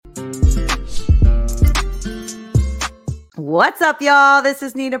What's up, y'all? This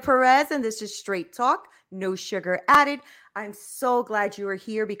is Nina Perez, and this is Straight Talk, no sugar added. I'm so glad you are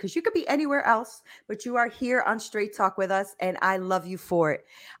here because you could be anywhere else, but you are here on Straight Talk with us, and I love you for it.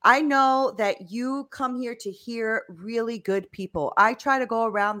 I know that you come here to hear really good people. I try to go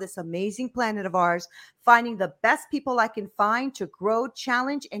around this amazing planet of ours, finding the best people I can find to grow,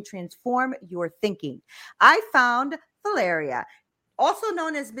 challenge, and transform your thinking. I found Valeria, also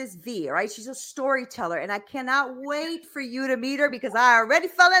known as Miss V, right? She's a storyteller, and I cannot wait for you to meet her because I already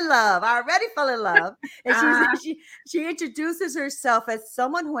fell in love. And she introduces herself as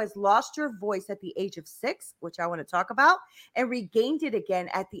someone who has lost her voice at the age of 6, which I want to talk about, and regained it again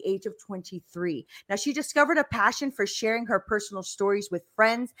at the age of 23. Now, she discovered a passion for sharing her personal stories with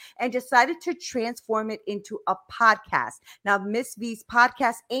friends and decided to transform it into a podcast. Now, Miss V's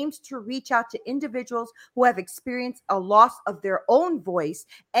podcast aims to reach out to individuals who have experienced a loss of their own voice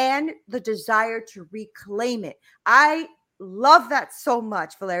and the desire to reclaim it. I love that so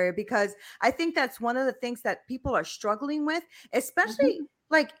much, Valeria, because I think that's one of the things that people are struggling with, especially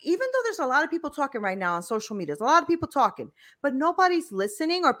like, even though there's a lot of people talking right now on social media, there's a lot of people talking, but nobody's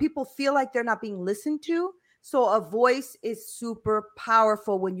listening, or people feel like they're not being listened to. So a voice is super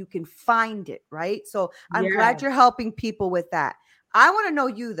powerful when you can find it, right? So I'm glad you're helping people with that. I want to know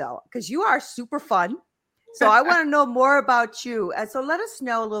you, though, because you are super fun. So I want to know more about you. And so let us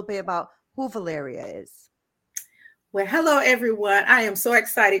know a little bit about who Valeria is. Well, hello, everyone. I am so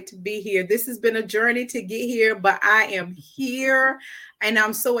excited to be here. This has been a journey to get here, but I am here and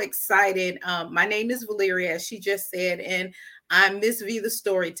I'm so excited. My name is Valeria, as she just said, and I'm Miss V, the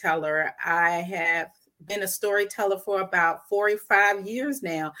storyteller. I have been a storyteller for about 45 years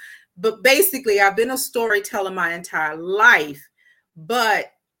now, but basically I've been a storyteller my entire life,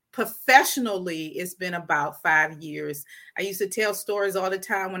 but professionally it's been about 5 years. I used to tell stories all the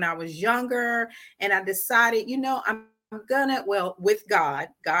time when I was younger, and I decided, I'm gonna, with God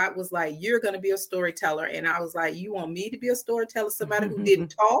was like, you're gonna be a storyteller. And I was like, you want me to be a storyteller, somebody who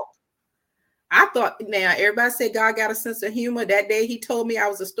didn't talk? I thought, now everybody said God got a sense of humor. That day he told me I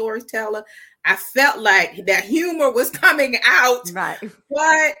was a storyteller, I felt like that humor was coming out, right?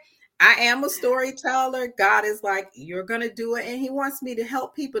 But I am a storyteller. God is like, you're going to do it. And he wants me to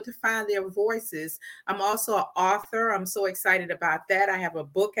help people to find their voices. I'm also an author. I'm so excited about that. I have a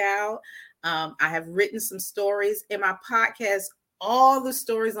book out. I have written some stories in my podcast. All the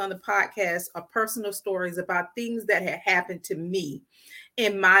stories on the podcast are personal stories about things that had happened to me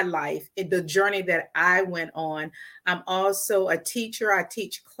in my life, in the journey that I went on. I'm also a teacher. I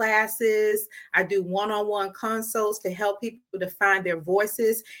teach classes. I do one-on-one consults to help people to find their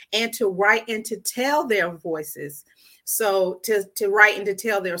voices and to write and to tell their voices. So to write and to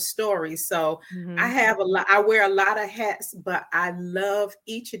tell their stories. So I have I wear a lot of hats, but I love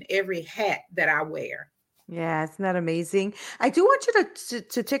each and every hat that I wear. Yeah, isn't that amazing? I do want you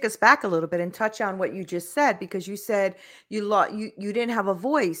to take us back a little bit and touch on what you just said, because you said you didn't have a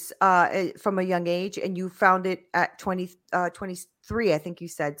voice from a young age, and you found it at 23, I think you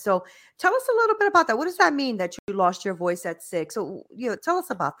said. So tell us a little bit about that. What does that mean that you lost your voice at 6? So tell us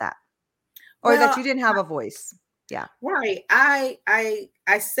about that, or that you didn't have a voice. Yeah, right. I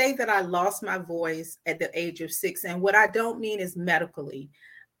say that I lost my voice at the age of 6, and what I don't mean is medically.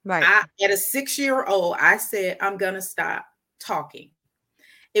 Right. At a 6-year-old, I said, I'm going to stop talking.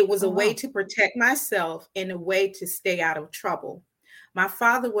 It was a way to protect myself and a way to stay out of trouble. My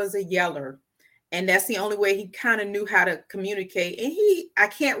father was a yeller, and that's the only way he kind of knew how to communicate. And I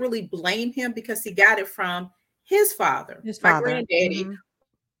can't really blame him because he got it from his father, my granddaddy,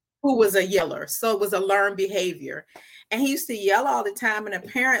 who was a yeller. So it was a learned behavior. And he used to yell all the time. And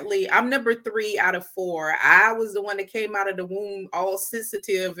apparently I'm number 3 out of 4. I was the one that came out of the womb all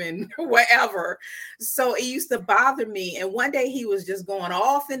sensitive and whatever. So it used to bother me. And one day he was just going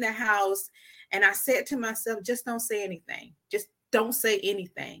off in the house. And I said to myself, just don't say anything. Just don't say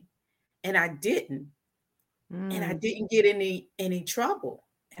anything. And I didn't. And I didn't get any trouble.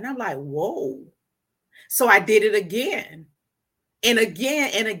 And I'm like, whoa. So I did it again. And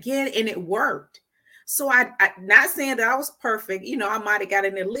again and again, and it worked. So I not saying that I was perfect. I might have got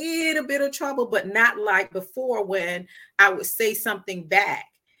in a little bit of trouble, but not like before when I would say something back.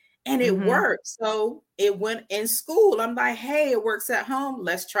 And it worked. So it went in school. I'm like, hey, it works at home.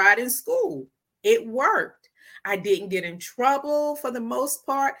 Let's try it in school. It worked. I didn't get in trouble for the most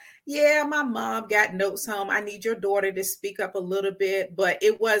part. Yeah, my mom got notes home. I need your daughter to speak up a little bit, but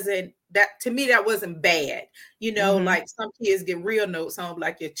it wasn't that, to me, that wasn't bad. Like some kids get real notes home,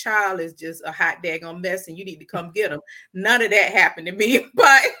 like your child is just a hot daggone mess and you need to come get them. None of that happened to me,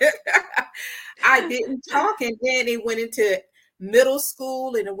 but I didn't talk. And then it went into middle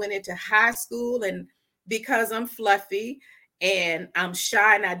school and it went into high school. And because I'm fluffy, and I'm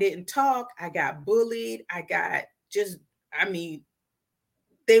shy and I didn't talk. I got bullied.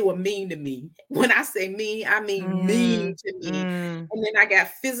 They were mean to me. When I say mean, I mean mean to me. And then I got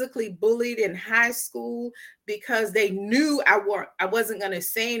physically bullied in high school because they knew I wasn't going to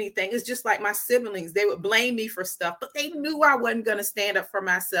say anything. It's just like my siblings. They would blame me for stuff, but they knew I wasn't going to stand up for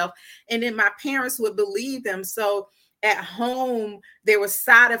myself. And then my parents would believe them. So at home, there were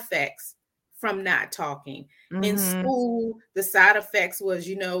side effects from not talking. In school, the side effects was,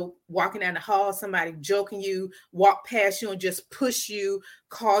 walking down the hall, somebody joking you, walk past you and just push you,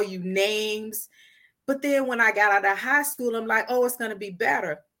 call you names. But then when I got out of high school, I'm like, oh, it's going to be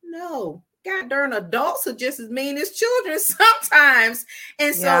better. No, God darn, adults are just as mean as children sometimes.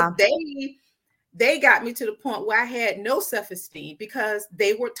 And so they got me to the point where I had no self-esteem because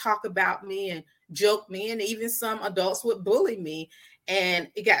they would talk about me and joke me, and even some adults would bully me. And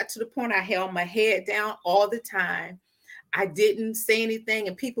it got to the point I held my head down all the time. I didn't say anything,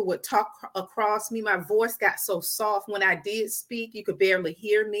 and people would talk across me. My voice got so soft when I did speak, you could barely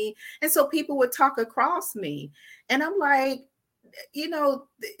hear me. And so people would talk across me. And I'm like, y'all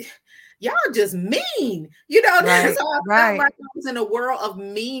just mean. That's how I felt like I was in a world of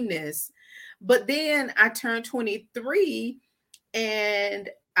meanness. But then I turned 23 and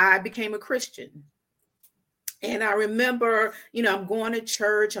I became a Christian. And I remember, I'm going to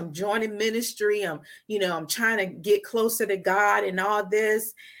church, I'm joining ministry, I'm trying to get closer to God and all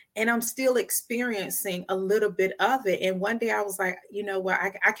this. And I'm still experiencing a little bit of it. And one day I was like,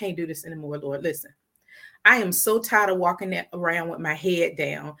 I can't do this anymore, Lord. Listen, I am so tired of walking around with my head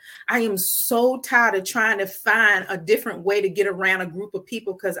down. I am so tired of trying to find a different way to get around a group of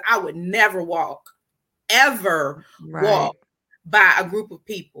people, because I would never walk by a group of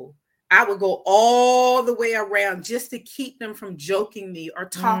people. I would go all the way around just to keep them from joking me or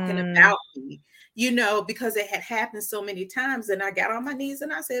talking about me, because it had happened so many times. And I got on my knees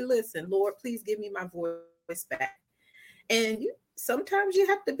and I said, listen, Lord, please give me my voice back. And sometimes you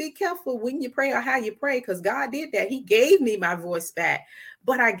have to be careful when you pray or how you pray, because God did that. He gave me my voice back,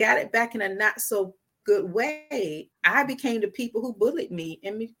 but I got it back in a not so good way. I became the people who bullied me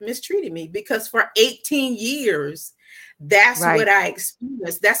and mistreated me, because for 18 years, that's what I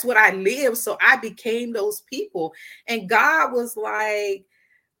experienced. That's what I lived. So I became those people. And God was like,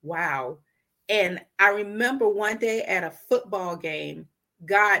 wow. And I remember one day at a football game,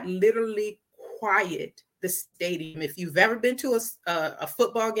 God literally quieted the stadium. If you've ever been to a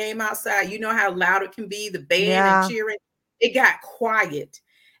football game outside, you know how loud it can be, the band and cheering. It got quiet.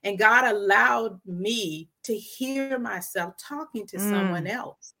 And God allowed me to hear myself talking to someone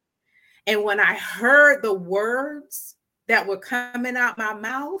else. And when I heard the words that were coming out my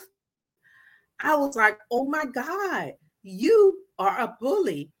mouth, I was like, oh my God, you are a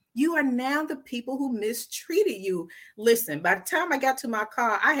bully. You are now the people who mistreated you. Listen, by the time I got to my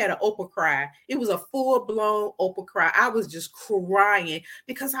car, I had an Oprah cry. It was a full-blown Oprah cry. I was just crying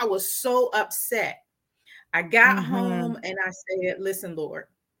because I was so upset. I got home and I said, listen, Lord,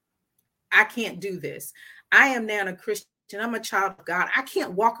 I can't do this. I am now a Christian. I'm a child of God. I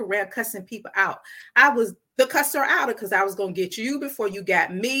can't walk around cussing people out. I was the cusser outer because I was going to get you before you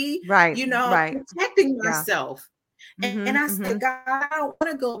got me. Protecting myself. And I said, God, I don't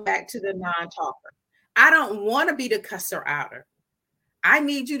want to go back to the non-talker. I don't want to be the cusser outer. I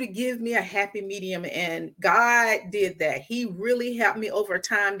need you to give me a happy medium. And God did that. He really helped me over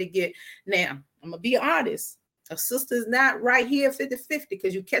time to get. Now, I'm going to be honest. A sister's not right here 50-50,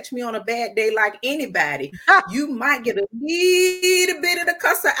 because you catch me on a bad day like anybody. You might get a little bit of the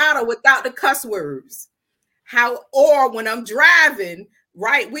cusser outer without the cuss words. Or when I'm driving,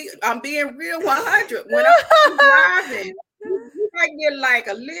 I'm being real 100. When I'm driving, I get like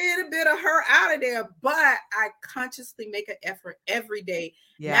a little bit of her out of there, but I consciously make an effort every day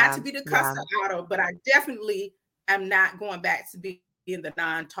not to be the cusser outer, but I definitely am not going back to being the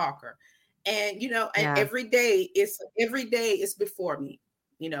non-talker. And and every day is before me.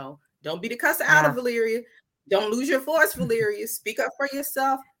 Don't be the cusser out of Valeria. Don't lose your voice, Valeria. Speak up for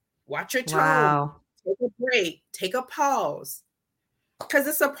yourself. Watch your tone. Take a break. Take a pause. Because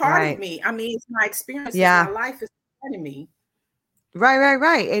it's a part of me. I mean, it's my experience. My life is part of me.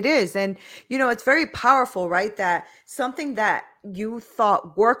 Right. It is. And, it's very powerful, right? That something that you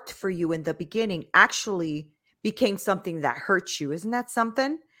thought worked for you in the beginning actually became something that hurt you. Isn't that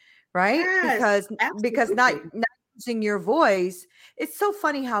something? Right? Yes, because not using your voice. It's so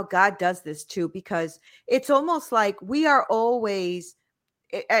funny how God does this too, because it's almost like we are always,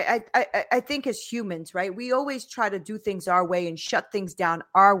 I think as humans, right? We always try to do things our way and shut things down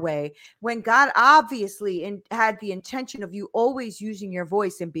our way, when God obviously had the intention of you always using your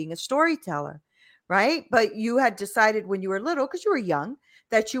voice and being a storyteller, right? But you had decided when you were little, because you were young,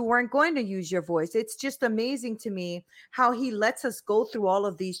 that you weren't going to use your voice. It's just amazing to me how he lets us go through all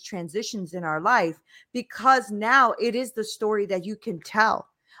of these transitions in our life, because now it is the story that you can tell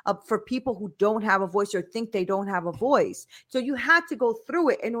for people who don't have a voice or think they don't have a voice. So you had to go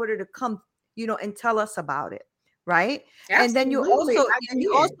through it in order to come, and tell us about it, right? And then Absolutely, I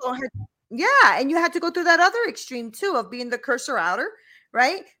you did. also had, yeah, and you had to go through that other extreme too of being the cursor outer,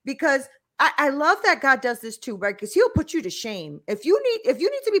 right? Because I love that God does this too, right? Because he'll put you to shame. If you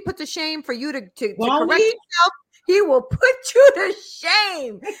need to be put to shame for you to Won't correct he? yourself, he will put you to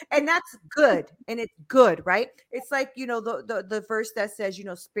shame. And that's good. And it's good, right? It's like, the verse that says,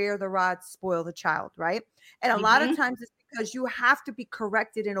 spare the rod, spoil the child, right? And a lot of Mm-hmm. times it's because you have to be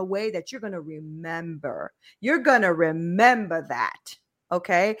corrected in a way that you're going to remember. You're going to remember that.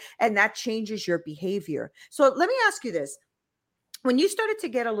 Okay. And that changes your behavior. So let me ask you this. When you started to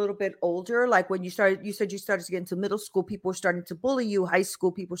get a little bit older, like when you said you started to get into middle school, people were starting to bully you, high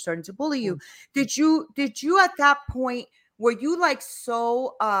school, people were starting to bully you. Did you at that point, were you like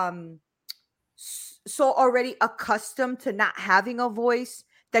so already accustomed to not having a voice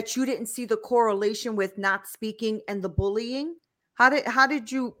that you didn't see the correlation with not speaking and the bullying? How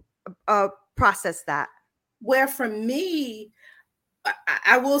did you process that? Where for me,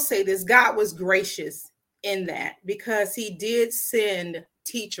 I will say this: God was gracious in that, because He did send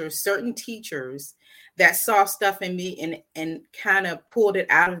teachers, certain teachers that saw stuff in me and kind of pulled it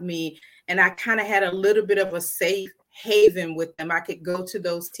out of me, and I kind of had a little bit of a safe haven with them. I could go to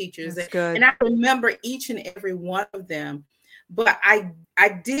those teachers, That's and good. I remember each and every one of them, but I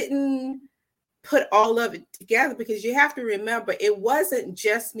didn't put all of it together, because you have to remember, it wasn't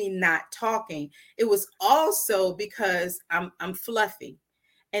just me not talking. It was also because I'm fluffy.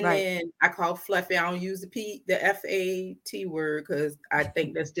 And Right. then I call fluffy. I don't use the FAT word, because I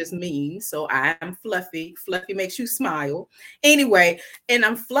think that's just mean. So I'm fluffy. Fluffy makes you smile. Anyway, and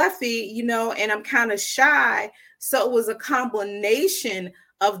I'm fluffy, and I'm kind of shy. So it was a combination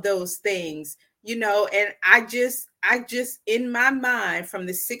of those things, and I just in my mind, from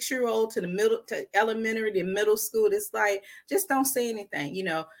the 6-year-old to the middle, to elementary to middle school, it's like, just don't say anything,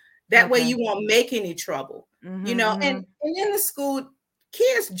 that way Okay. you won't make any trouble, Mm-hmm. and in the school,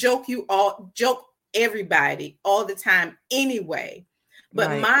 kids joke everybody all the time anyway. But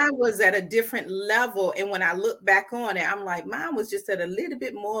Right. mine was at a different level. And when I look back on it, I'm like, mine was just at a little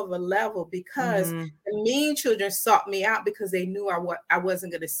bit more of a level, because Mm-hmm. the mean children sought me out because they knew I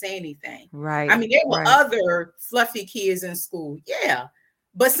wasn't going to say anything. I Right. mean, there were Right. other fluffy kids in school. Yeah.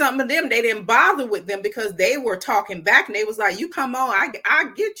 But some of them, they didn't bother with them because they were talking back, and they was like, you come on,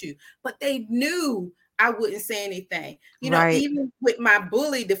 I get you. But they knew I wouldn't say anything. Right. Even with my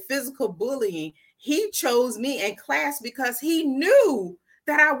bully, the physical bullying, he chose me in class because he knew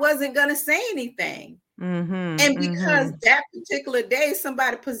that I wasn't going to say anything. Mm-hmm. And because Mm-hmm. that particular day,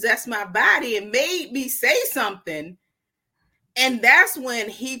 somebody possessed my body and made me say something. And that's when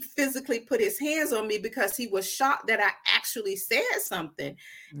he physically put his hands on me, because he was shocked that I actually said something.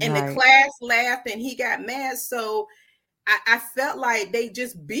 And the Right. class laughed and he got mad. So I felt like they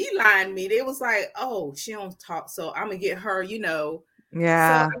just beeline me. They was like, oh, she don't talk, so I'm gonna get her. So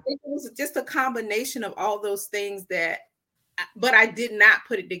Yeah. I think it was just a combination of all those things but I did not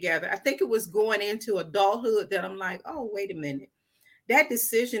put it together. I think it was going into adulthood that I'm like, oh, wait a minute. That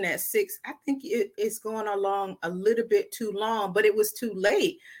decision at 6, I think it's going along a little bit too long, but it was too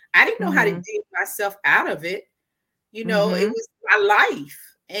late. I didn't know how to Mm-hmm. dig myself out of it. It Mm-hmm. was my life.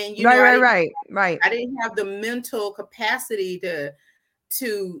 And Right. Right. Right. Right. I didn't have the mental capacity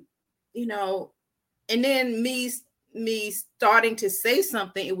to you know and then me starting to say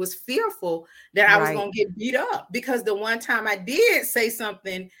something, it was fearful that I was Right. going to get beat up, because the one time I did say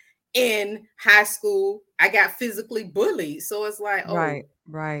something in high school, I got physically bullied. So it's like, oh, Right.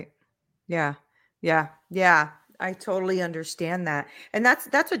 Right. Yeah. Yeah. Yeah. I totally understand that. And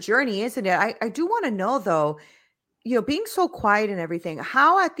that's a journey, isn't it? I do want to know though, being so quiet and everything,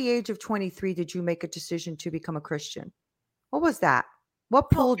 how at the age of 23 did you make a decision to become a Christian? What was that?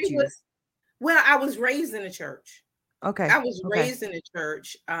 What well, pulled it you? was well, I was raised in a church. I Okay. was Okay. raised in a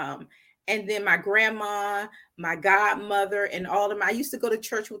church. And then my grandma, my godmother, and all of them, I used to go to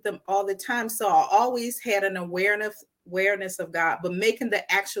church with them all the time. So I always had an awareness of God. But making the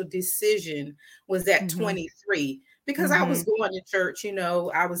actual decision was at Mhm. 23, because I was Mhm. going to church,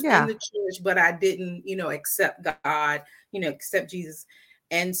 I was in Yeah. the church, but I didn't, accept God, accept Jesus.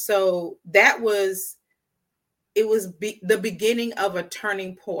 And so it was the beginning of a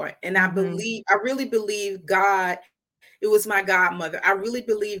turning point. And Mhm. I really believe God, it was my godmother. I really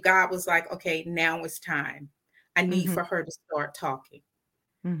believe God was like, okay, now it's time. I need Mhm. for her to start talking.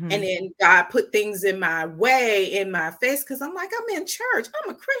 And then God put things in my way, in my face, because I'm like, I'm in church. I'm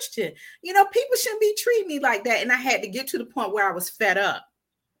a Christian. People shouldn't be treating me like that. And I had to get to the point where I was fed up.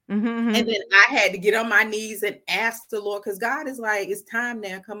 And then I had to get on my knees and ask the Lord, because God is like, it's time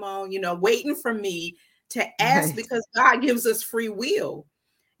now. Come on, waiting for me to ask, because God gives us free will,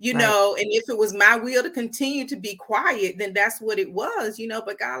 and if it was my will to continue to be quiet, then that's what it was,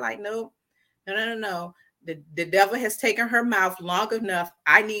 but God like, no. The devil has taken her mouth long enough.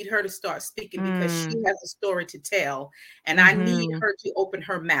 I need her to start speaking because she has a story to tell, and I need her to open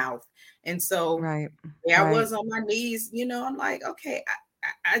her mouth. And so I was on my knees, I'm like, okay,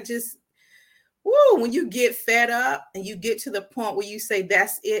 I just, when you get fed up and you get to the point where you say,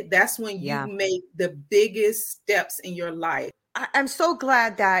 that's it, that's when you make the biggest steps in your life. I'm so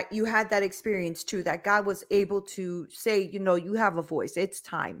glad that you had that experience too, that God was able to say, you have a voice, it's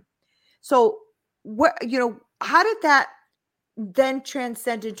time. So how did that then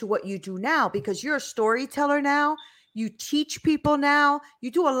transcend into what you do now? Because you're a storyteller now, you teach people now,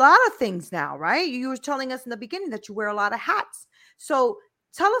 you do a lot of things now, right? You were telling us in the beginning that you wear a lot of hats. So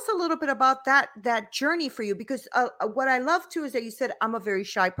tell us a little bit about that journey for you, because what I love too is that you said, I'm a very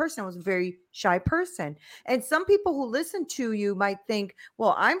shy person. I was a very shy person. And some people who listen to you might think,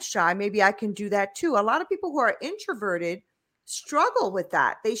 well, I'm shy, maybe I can do that too. A lot of people who are introverted struggle with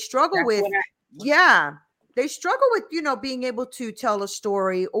that. They struggle with, they struggle with, being able to tell a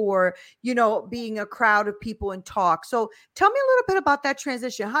story or, being a crowd of people and talk. So tell me a little bit about that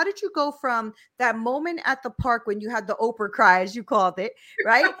transition. How did you go from that moment at the park when you had the Oprah cry, as you called it,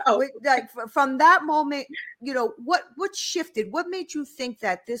 right? From that moment, what shifted? What made you think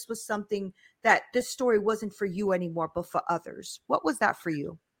that this was something, that this story wasn't for you anymore, but for others? What was that for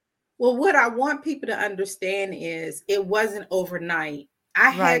you? Well, what I want people to understand is it wasn't overnight. I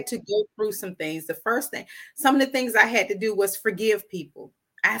had to go through some things. The first thing, some of the things I had to do was forgive people.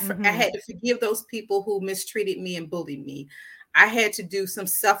 I had to forgive those people who mistreated me and bullied me. I had to do some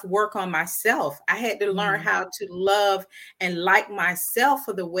self-work on myself. I had to learn how to love and like myself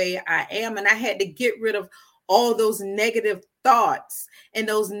for the way I am. And I had to get rid of all those negative thoughts and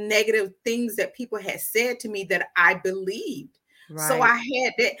those negative things that people had said to me that I believed. So I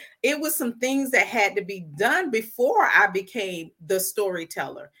had that. It was some things that had to be done before I became the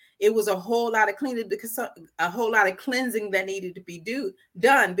storyteller. It was a whole lot of cleaning, because a whole lot of cleansing that needed to be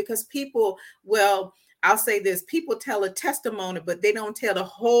done, because people, well, I'll say this, people tell a testimony, but they don't tell the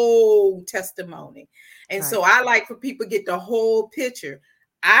whole testimony. And so I like for people to get the whole picture.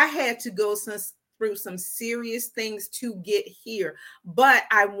 I had to go through some serious things to get here, but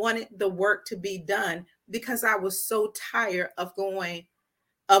I wanted the work to be done because I was so tired of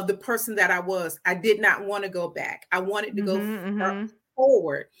the person that I was. I did not want to go back. I wanted to go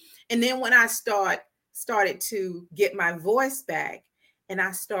forward. And then when I started to get my voice back, and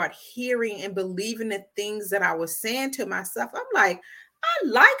I start hearing and believing the things that I was saying to myself, I'm like, I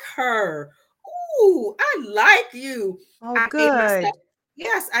like her. Ooh, I like you. Oh, good.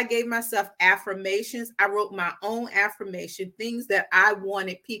 I gave myself affirmations. I wrote my own affirmation, things that I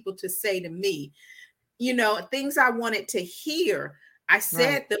wanted people to say to me, things I wanted to hear. I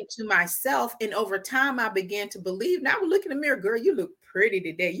said them to myself, and over time I began to believe. Now I would look in the mirror, girl, you look pretty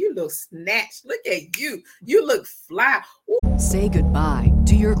today. You look snatched. Look at you. You look fly. Ooh. Say goodbye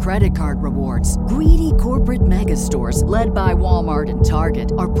to your credit card rewards. Greedy corporate mega stores, led by Walmart and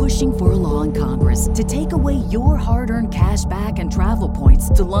Target, are pushing for a law in Congress to take away your hard-earned cash back and travel points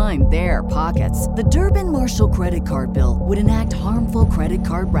to line their pockets. The Durbin-Marshall credit card bill would enact harmful credit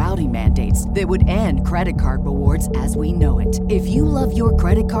card routing mandates that would end credit card rewards as we know it. If you love your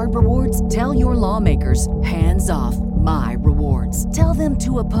credit card rewards, tell your lawmakers, hands off my rewards. Tell them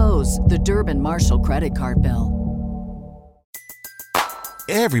to oppose the Durbin-Marshall credit card bill.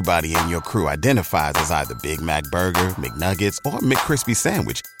 Everybody in your crew identifies as either Big Mac Burger, McNuggets, or McCrispy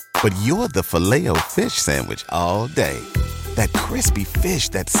Sandwich. But you're the Filet-O-Fish Sandwich all day. That crispy fish,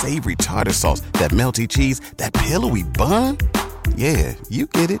 that savory tartar sauce, that melty cheese, that pillowy bun. Yeah, you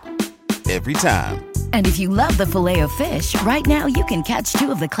get it. Every time. And if you love the Filet-O-Fish, right now you can catch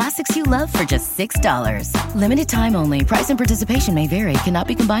two of the classics you love for just $6. Limited time only. Price and participation may vary. Cannot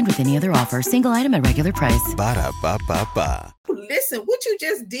be combined with any other offer. Single item at regular price. Ba-da-ba-ba-ba. Listen, what you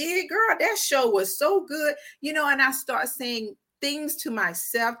just did, girl, that show was so good. And I start saying things to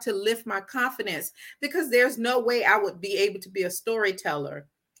myself to lift my confidence, because there's no way I would be able to be a storyteller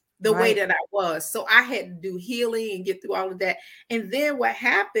the way that I was. So I had to do healing and get through all of that. And then what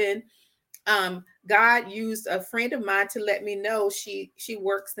happened, God used a friend of mine to let me know she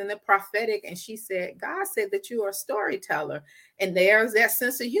works in the prophetic, and she said, God said that you are a storyteller. And there's that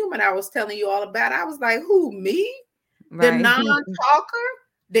sense of humor I was telling you all about. I was like, who, me? The non-talker?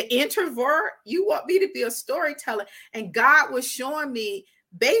 the introvert, you want me to be a storyteller. And God was showing me,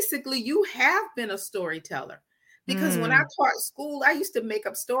 basically, you have been a storyteller. Because when I taught school, I used to make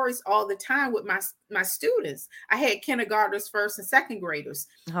up stories all the time with my students. I had kindergartners, first and second graders.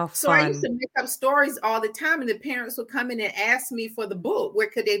 How so fun. I used to make up stories all the time. And the parents would come in and ask me for the book. Where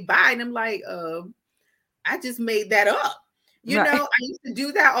could they buy it? And I'm like, I just made that up. You know, I used to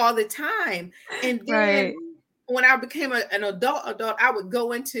do that all the time. And then when I became an adult, I would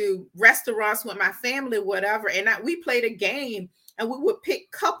go into restaurants with my family, whatever. And we played a game, and we would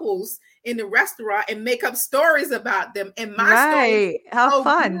pick couples in the restaurant and make up stories about them. And my stories, how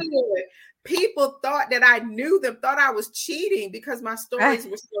fun. Good. People thought that I knew them, thought I was cheating because my stories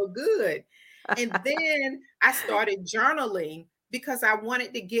were so good. And then I started journaling because I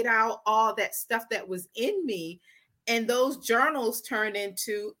wanted to get out all that stuff that was in me. And those journals turned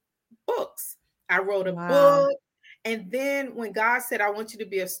into books. I wrote a book. And then when God said, I want you to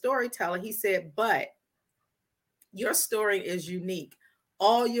be a storyteller, he said, but your story is unique.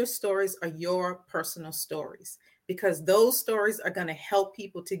 All your stories are your personal stories, because those stories are going to help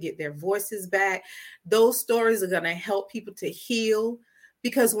people to get their voices back. Those stories are going to help people to heal,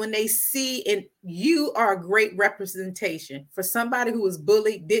 because when they see, and you are a great representation for somebody who was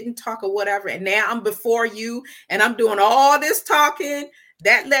bullied, didn't talk or whatever, and now I'm before you and I'm doing all this talking,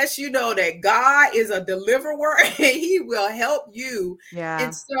 that lets you know that God is a deliverer and he will help you. Yeah.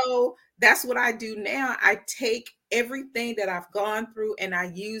 And so that's what I do now. I take everything that I've gone through and I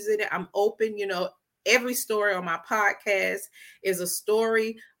use it. I'm open, you know. Every story on my podcast is a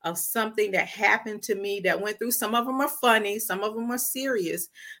story of something that happened to me that went through. Some of them are funny, some of them are serious,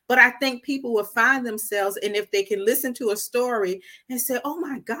 but I think people will find themselves, and if they can listen to a story and say, oh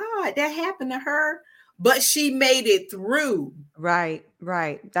my God, that happened to her, but she made it through. Right.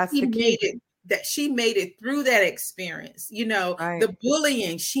 That's the key. She made it through that experience, you know, the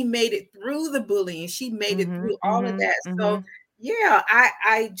bullying, she made it through the bullying. She made it through all of that. So yeah,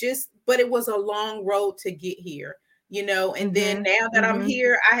 I just, but it was a long road to get here, you know, and then now that I'm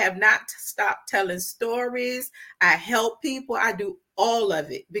here, I have not stopped telling stories. I help people. I do all of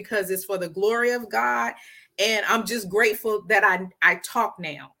it because it's for the glory of God. And I'm just grateful that I talk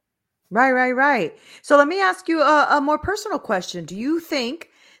now. Right. So let me ask you a more personal question. Do you think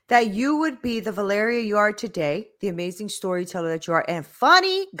that you would be the Valeria you are today, the amazing storyteller that you are, and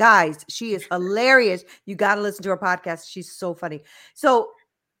funny? Guys, she is hilarious. You got to listen to her podcast. She's so funny. So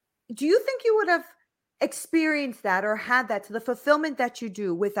do you think you would have experienced that or had that to the fulfillment that you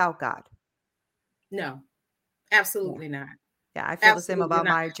do without God? No, absolutely not. Yeah, I feel the same about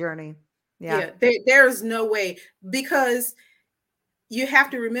my journey. Yeah, there is no way, because you have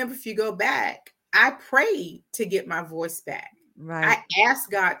to remember, if you go back, I prayed to get my voice back. Right. I asked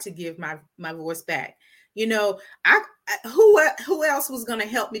God to give my voice back. You know, who else was going to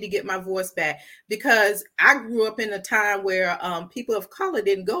help me to get my voice back? Because I grew up in a time where people of color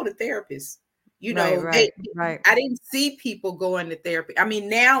didn't go to therapists. You know, right. I didn't see people going to therapy. I mean,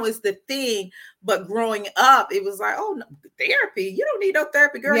 now is the thing, but growing up, it was like, oh, no, therapy. You don't need no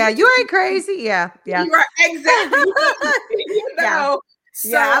therapy, girl. Yeah, you ain't crazy. Yeah. You are, exactly. You know. Yeah. So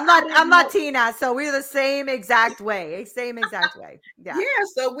yeah, I'm Latina, so we're the same exact way. Yeah.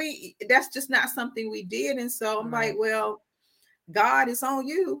 So that's just not something we did. And so I'm like, well, God is on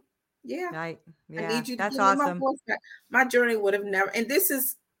you. Yeah. Right. Yeah. I need you to that's give me awesome. my voice back. My journey would have never, and this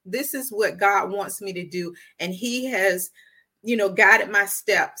is what God wants me to do. And he has, you know, guided my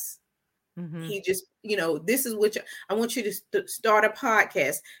steps. He just, you know, this is what I want you to start a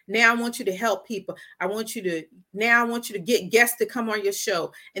podcast. Now I want you to help people. I want you to get guests to come on your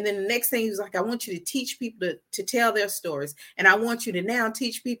show. And then the next thing is like, I want you to teach people to tell their stories. And I want you to now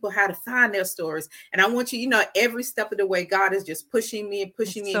teach people how to find their stories. And I want you, you know, every step of the way, God is just pushing me and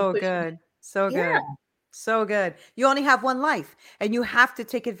pushing me. So good. So good. You only have one life, and you have to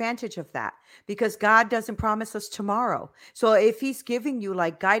take advantage of that, because God doesn't promise us tomorrow. So if he's giving you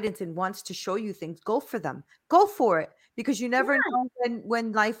like guidance and wants to show you things, go for them. Go for it, because you never know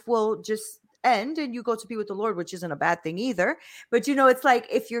when life will just end and you go to be with the Lord, which isn't a bad thing either. But, you know, it's like,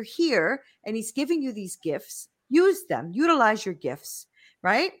 if you're here and he's giving you these gifts, use them, utilize your gifts,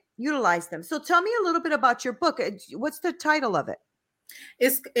 right? Utilize them. So tell me a little bit about your book. What's the title of it?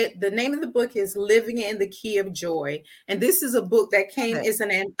 The name of the book is Living in the Key of Joy. And this is a book that it's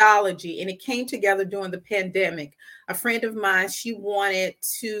an anthology, and it came together during the pandemic. A friend of mine, she wanted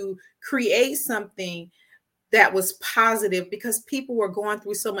to create something that was positive, because people were going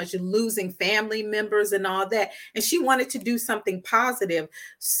through so much, losing family members and all that. And she wanted to do something positive.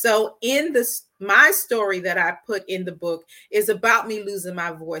 So in my story that I put in the book is about me losing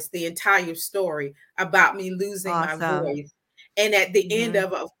my voice, the entire story about me losing my voice. And at the end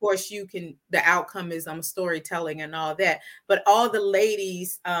of course, the outcome is storytelling and all that. But all the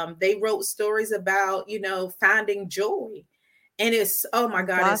ladies, they wrote stories about, finding joy. And it's, oh my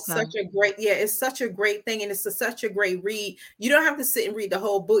God, That's it's such a great, it's such a great thing. And it's such a great read. You don't have to sit and read the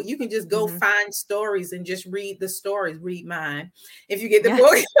whole book. You can just go find stories and just read the stories, read mine. If you get the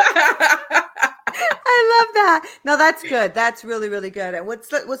book. I love that. No, that's good. That's really, really good. And what's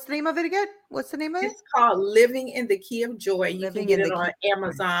the name of it again? What's the name of it? It's called Living in the Key of Joy. You can get it on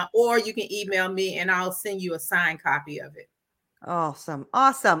Amazon, or you can email me and I'll send you a signed copy of it. Awesome.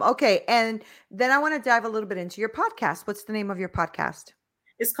 Awesome. Okay. And then I want to dive a little bit into your podcast. What's the name of your podcast?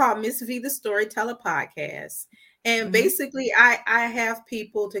 It's called Miss V the Storyteller Podcast. And basically I have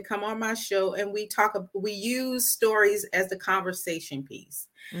people to come on my show and we use stories as the conversation piece.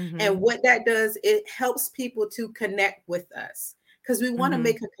 And what that does, it helps people to connect with us because we want to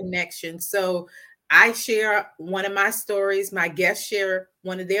make a connection. So I share one of my stories. My guests share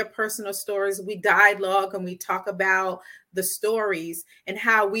one of their personal stories. We dialogue and we talk about the stories and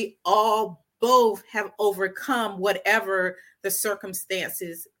how we all both have overcome whatever the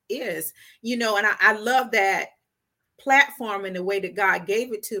circumstances is, and I love that platform in the way that God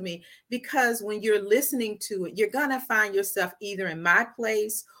gave it to me, because when you're listening to it, you're going to find yourself either in my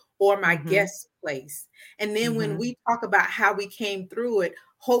place or my guest's place. And then when we talk about how we came through it,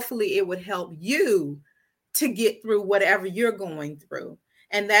 hopefully it would help you to get through whatever you're going through.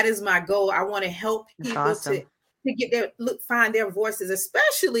 And that is my goal. I want to help people to get find their voices,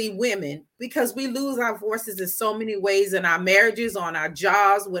 especially women, because we lose our voices in so many ways in our marriages, on our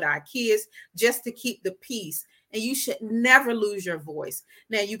jobs, with our kids, just to keep the peace. And you should never lose your voice.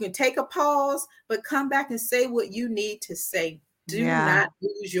 Now you can take a pause, but come back and say what you need to say. Do not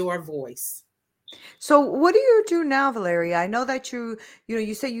lose your voice. So what do you do now, Valeria? I know that you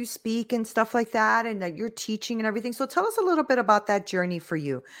say you speak and stuff like that, and that you're teaching and everything. So tell us a little bit about that journey for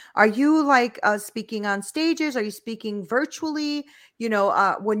you. Are you like speaking on stages? Are you speaking virtually?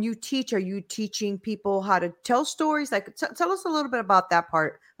 When you teach, are you teaching people how to tell stories? Like, tell us a little bit about that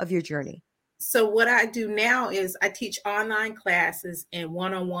part of your journey. So what I do now is I teach online classes and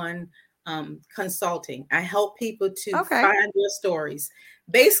one-on-one consulting. I help people to find their stories.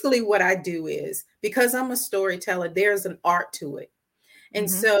 Basically what I do is, because I'm a storyteller, there's an art to it. And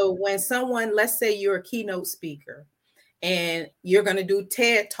so when someone, let's say you're a keynote speaker and you're going to do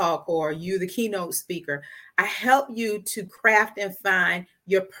TED Talk, or you're the keynote speaker, I help you to craft and find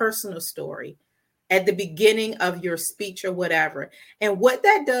your personal story at the beginning of your speech or whatever. And what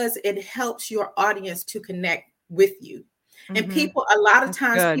that does, it helps your audience to connect with you. And people, a lot of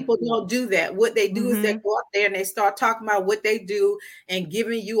times people don't do that. What they do is they go up there and they start talking about what they do and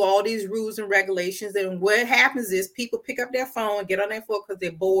giving you all these rules and regulations. And what happens is people pick up their phone, get on their phone because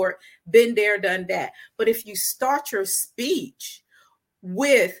they're bored, been there, done that. But if you start your speech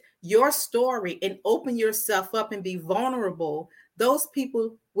with your story and open yourself up and be vulnerable, those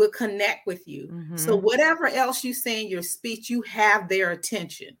people will connect with you. So whatever else you say in your speech, you have their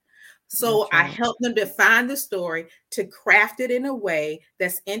attention. So I help them to find the story, to craft it in a way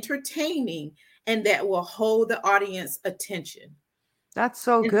that's entertaining and that will hold the audience attention. That's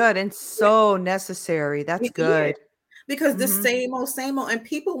so good and so necessary. That's good. Because the same old, and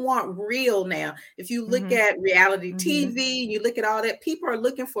people want real now. If you look at reality TV, you look at all that, people are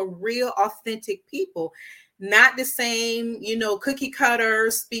looking for real, authentic people. Not the same, cookie cutter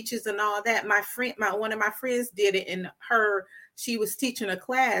speeches and all that. One of my friends did it, and she was teaching a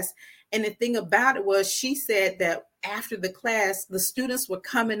class. And the thing about it was, she said that after the class, the students were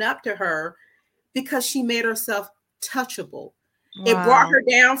coming up to her because she made herself touchable. Wow. It brought her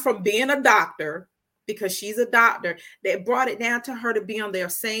down from being a doctor, because she's a doctor. They brought it down to her to be on their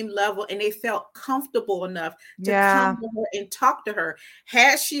same level, and they felt comfortable enough to come to her and talk to her.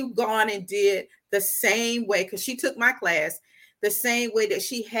 Had she gone and did the same way, because she took my class, the same way that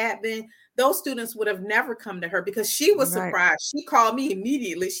she had been, those students would have never come to her, because she was surprised. She called me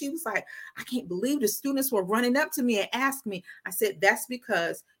immediately. She was like, I can't believe the students were running up to me and asked me. I said, that's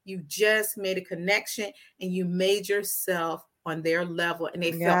because you just made a connection and you made yourself on their level, and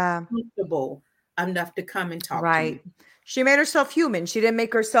they felt comfortable enough to come and talk to you. She made herself human. She didn't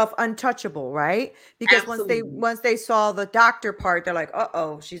make herself untouchable, right? Because once they saw the doctor part, they're like,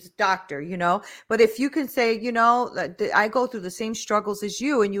 uh-oh, she's a doctor, But if you can say, I go through the same struggles as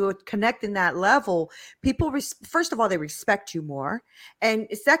you, and you would connect in that level, people, first of all, they respect you more. And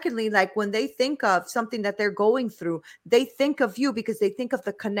secondly, like when they think of something that they're going through, they think of you because they think of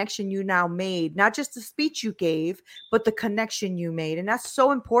the connection you now made, not just the speech you gave, but the connection you made. And that's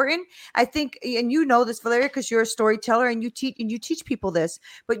so important. I think, and this, Valeria, because you're a storyteller, and you teach people this,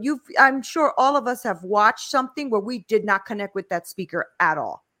 but I'm sure all of us have watched something where we did not connect with that speaker at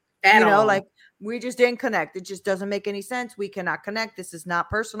all. At all. Like we just didn't connect. It just doesn't make any sense. We cannot connect. This is not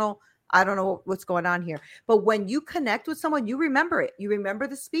personal. I don't know what's going on here. But when you connect with someone, you remember it. You remember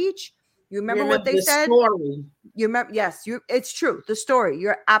the speech. You remember what they said. Story. You remember, yes, it's true. The story.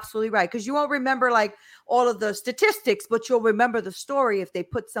 You're absolutely right. Because you won't remember like all of the statistics, but you'll remember the story. If they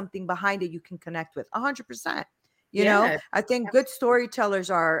put something behind it, you can connect with 100%. You know, I think good storytellers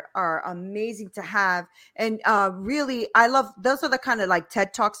are amazing to have. And really, I love, those are the kind of like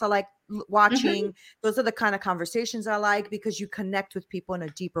TED Talks I like watching. Mm-hmm. Those are the kind of conversations I like because you connect with people in a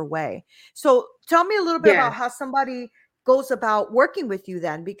deeper way. So tell me a little bit about how somebody goes about working with you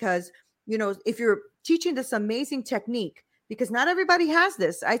then, because, you know, if you're teaching this amazing technique, because not everybody has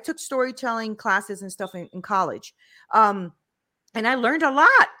this. I took storytelling classes and stuff in college. And I learned a lot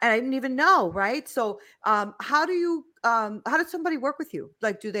and I didn't even know. Right. So how does somebody work with you?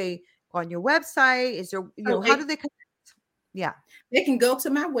 Like, do they go on your website? Is there, how do they connect? Yeah. They can go to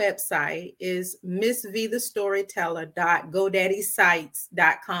my website is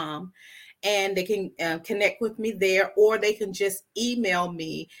missvthestoryteller.godaddysite.com, and they can connect with me there, or they can just email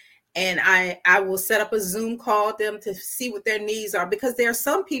me and I will set up a Zoom call with them to see what their needs are, because there are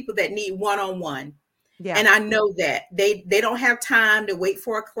some people that need one-on-one. Yeah. And I know that they don't have time to wait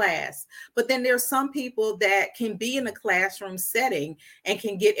for a class, but then there's some people that can be in a classroom setting and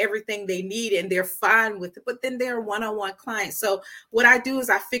can get everything they need and they're fine with it. But then there are one-on-one clients. So what I do is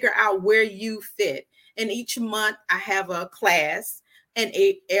I figure out where you fit. And each month I have a class, and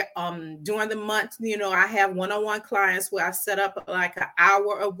during the month, you know, I have one-on-one clients where I set up like an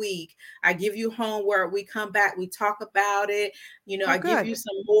hour a week. I give you homework. We come back, we talk about it. You know, give you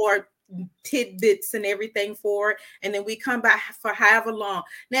some more tidbits and everything for it, and then we come back for however long.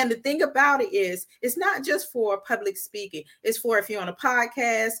 Now the thing about it is, it's not just for public speaking. It's for if you're on a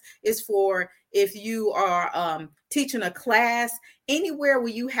podcast, it's for if you are teaching a class, anywhere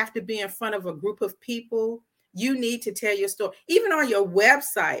where you have to be in front of a group of people. You need to tell your story. Even on your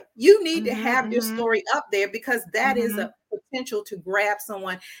website, you need to have your story up there, because that is a potential to grab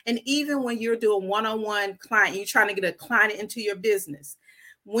someone. And even when you're doing one-on-one client, you're trying to get a client into your business.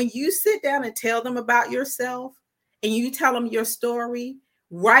 When you sit down and tell them about yourself and you tell them your story,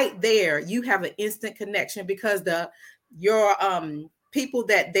 right there, you have an instant connection, because your people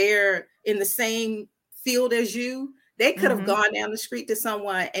that they're in the same field as you, they could have gone down the street to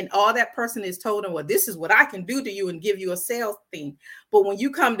someone and all that person is told them, well, this is what I can do to you, and give you a sales thing. But when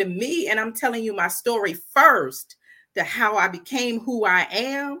you come to me and I'm telling you my story first, to how I became who I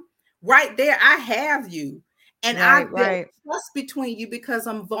am, right there, I have you. And I build trust between you because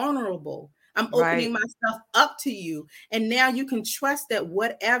I'm vulnerable. I'm opening myself up to you. And now you can trust that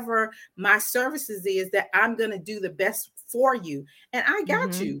whatever my services is, that I'm going to do the best for you. And I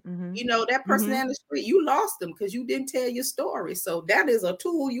got you. You know, that person down the street, you lost them because you didn't tell your story. So that is a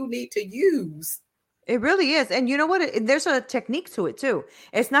tool you need to use. It really is. And you know what? There's a technique to it too.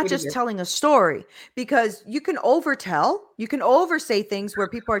 It's not just telling a story, because you can overtell, you can oversay things where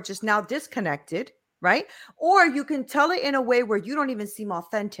people are just now disconnected. Right? Or you can tell it in a way where you don't even seem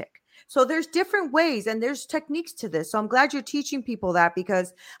authentic. So there's different ways and there's techniques to this. So I'm glad you're teaching people that,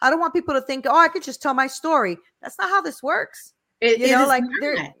 because I don't want people to think, oh, I could just tell my story. That's not how this works.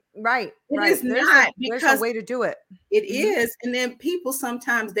 Right. It is not, because there's a way to do it. It is. And then people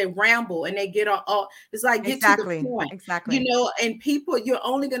sometimes they ramble and they get all it's like, get to the point. Exactly. You know, and people, you're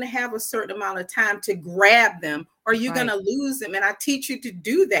only going to have a certain amount of time to grab them, or you're going to lose them. And I teach you to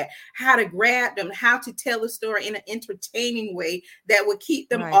do that, how to grab them, how to tell a story in an entertaining way that would keep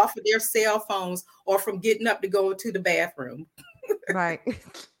them off of their cell phones or from getting up to go to the bathroom. Right.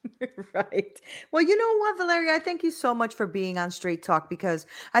 Right. Well, you know what, Valeria, I thank you so much for being on Straight Talk, because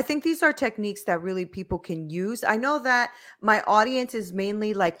I think these are techniques that really people can use. I know that my audience is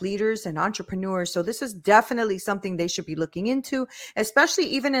mainly like leaders and entrepreneurs. So this is definitely something they should be looking into, especially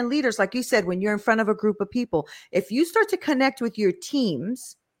even in leaders. Like you said, when you're in front of a group of people, if you start to connect with your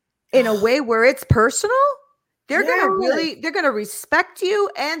teams in a way where it's personal, they're going to respect you,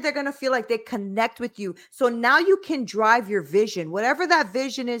 and they're going to feel like they connect with you. So now you can drive your vision, whatever that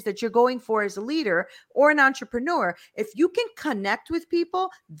vision is that you're going for as a leader or an entrepreneur. If you can connect with people,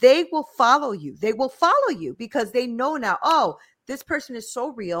 they will follow you. They will follow you because they know now, oh, this person is so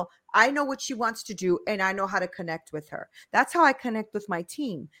real. I know what she wants to do, and I know how to connect with her. That's how I connect with my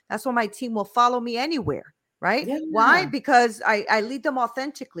team. That's why my team will follow me anywhere. Right? Yeah. Why? Because I lead them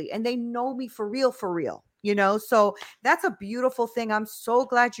authentically, and they know me for real, for real. So that's a beautiful thing. I'm so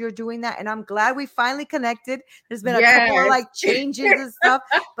glad you're doing that. And I'm glad we finally connected. There's been a couple of like changes and stuff,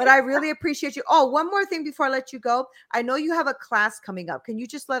 but I really appreciate you. Oh, one more thing before I let you go. I know you have a class coming up. Can you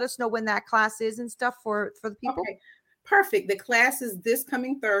just let us know when that class is and stuff for the people? Okay. Perfect. The class is this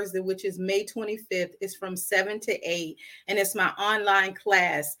coming Thursday, which is May 25th. It's from 7 to 8, and it's my online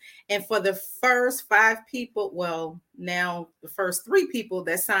class. And for the first 5 people, well, now the first 3 people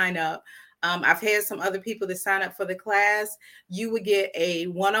that sign up, I've had some other people that sign up for the class. You would get a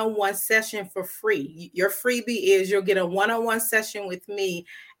one-on-one session for free. Your freebie is you'll get a one-on-one session with me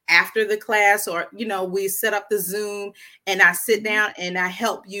after the class, or, we set up the Zoom and I sit down and I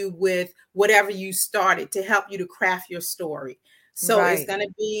help you with whatever you started to help you to craft your story. So It's going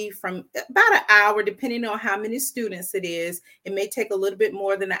to be from about an hour, depending on how many students it is. It may take a little bit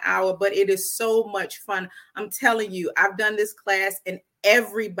more than an hour, but it is so much fun. I'm telling you, I've done this class, and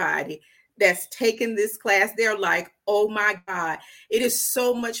everybody that's taken this class, they're like, oh my God, it is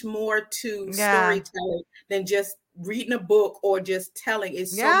so much more to storytelling than just reading a book or just telling.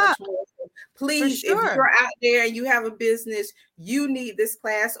 It's so much more. Please, if you're out there and you have a business, you need this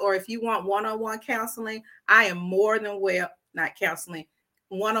class, or if you want one-on-one counseling, I am more than not counseling,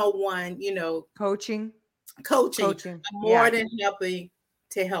 one-on-one, coaching. I'm more than happy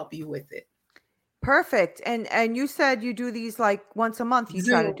to help you with it. Perfect. And you said you do these like once a month. You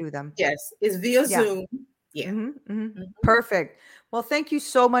try to do them. Yes, it's via Zoom. Yeah. Mm-hmm, mm-hmm. Perfect. Well, thank you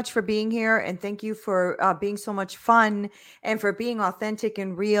so much for being here, and thank you for being so much fun and for being authentic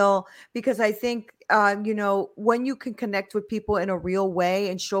and real, because I think, when you can connect with people in a real way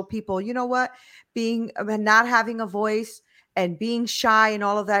and show people, not having a voice and being shy and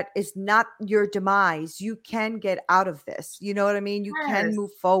all of that is not your demise. You can get out of this. You know what I mean? You can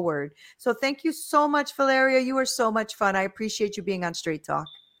move forward. So thank you so much, Valeria. You were so much fun. I appreciate you being on Straight Talk.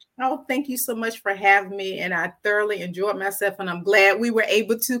 Oh, thank you so much for having me. And I thoroughly enjoyed myself, and I'm glad we were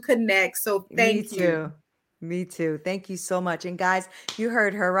able to connect. So thank you. Me too. Thank you so much. And guys, you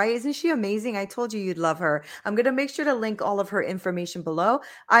heard her, right? Isn't she amazing? I told you you'd love her. I'm going to make sure to link all of her information below.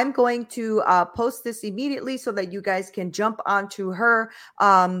 I'm going to post this immediately so that you guys can jump onto her,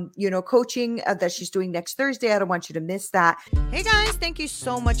 coaching that she's doing next Thursday. I don't want you to miss that. Hey guys, thank you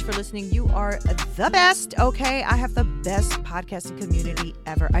so much for listening. You are the best. Okay. I have the best podcasting community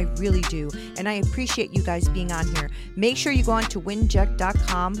ever. I really do. And I appreciate you guys being on here. Make sure you go on to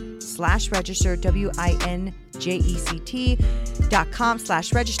winject.com/register, WINJECT.com/register,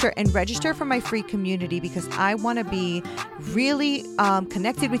 and register for my free community, because I want to be really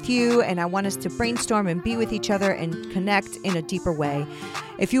connected with you, and I want us to brainstorm and be with each other and connect in a deeper way.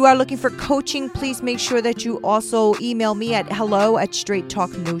 If you are looking for coaching, please make sure that you also email me at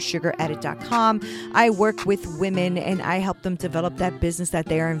hello@straighttalknosugaradded.com. I work with women, and I help them develop that business that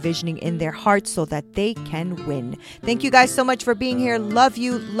they are envisioning in their hearts so that they can win. Thank you guys so much for being here. Love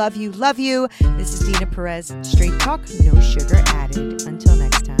you, love you, love you. This is Nina Perez. Straight Talk, no sugar added. Until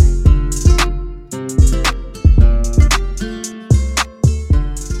next time.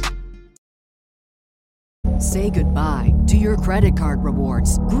 Say goodbye to your credit card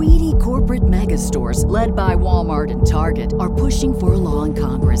rewards. Greedy corporate mega stores, led by Walmart and Target, are pushing for a law in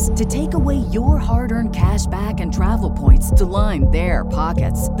Congress to take away your hard-earned cash back and travel points to line their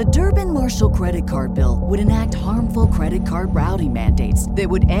pockets. The Durbin-Marshall credit card bill would enact harmful credit card routing mandates that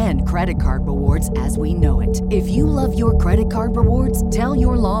would end credit card rewards as we know it. If you love your credit card rewards, tell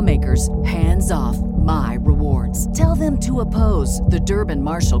your lawmakers, hands off my rewards. Tell them to oppose the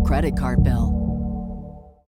Durbin-Marshall credit card bill.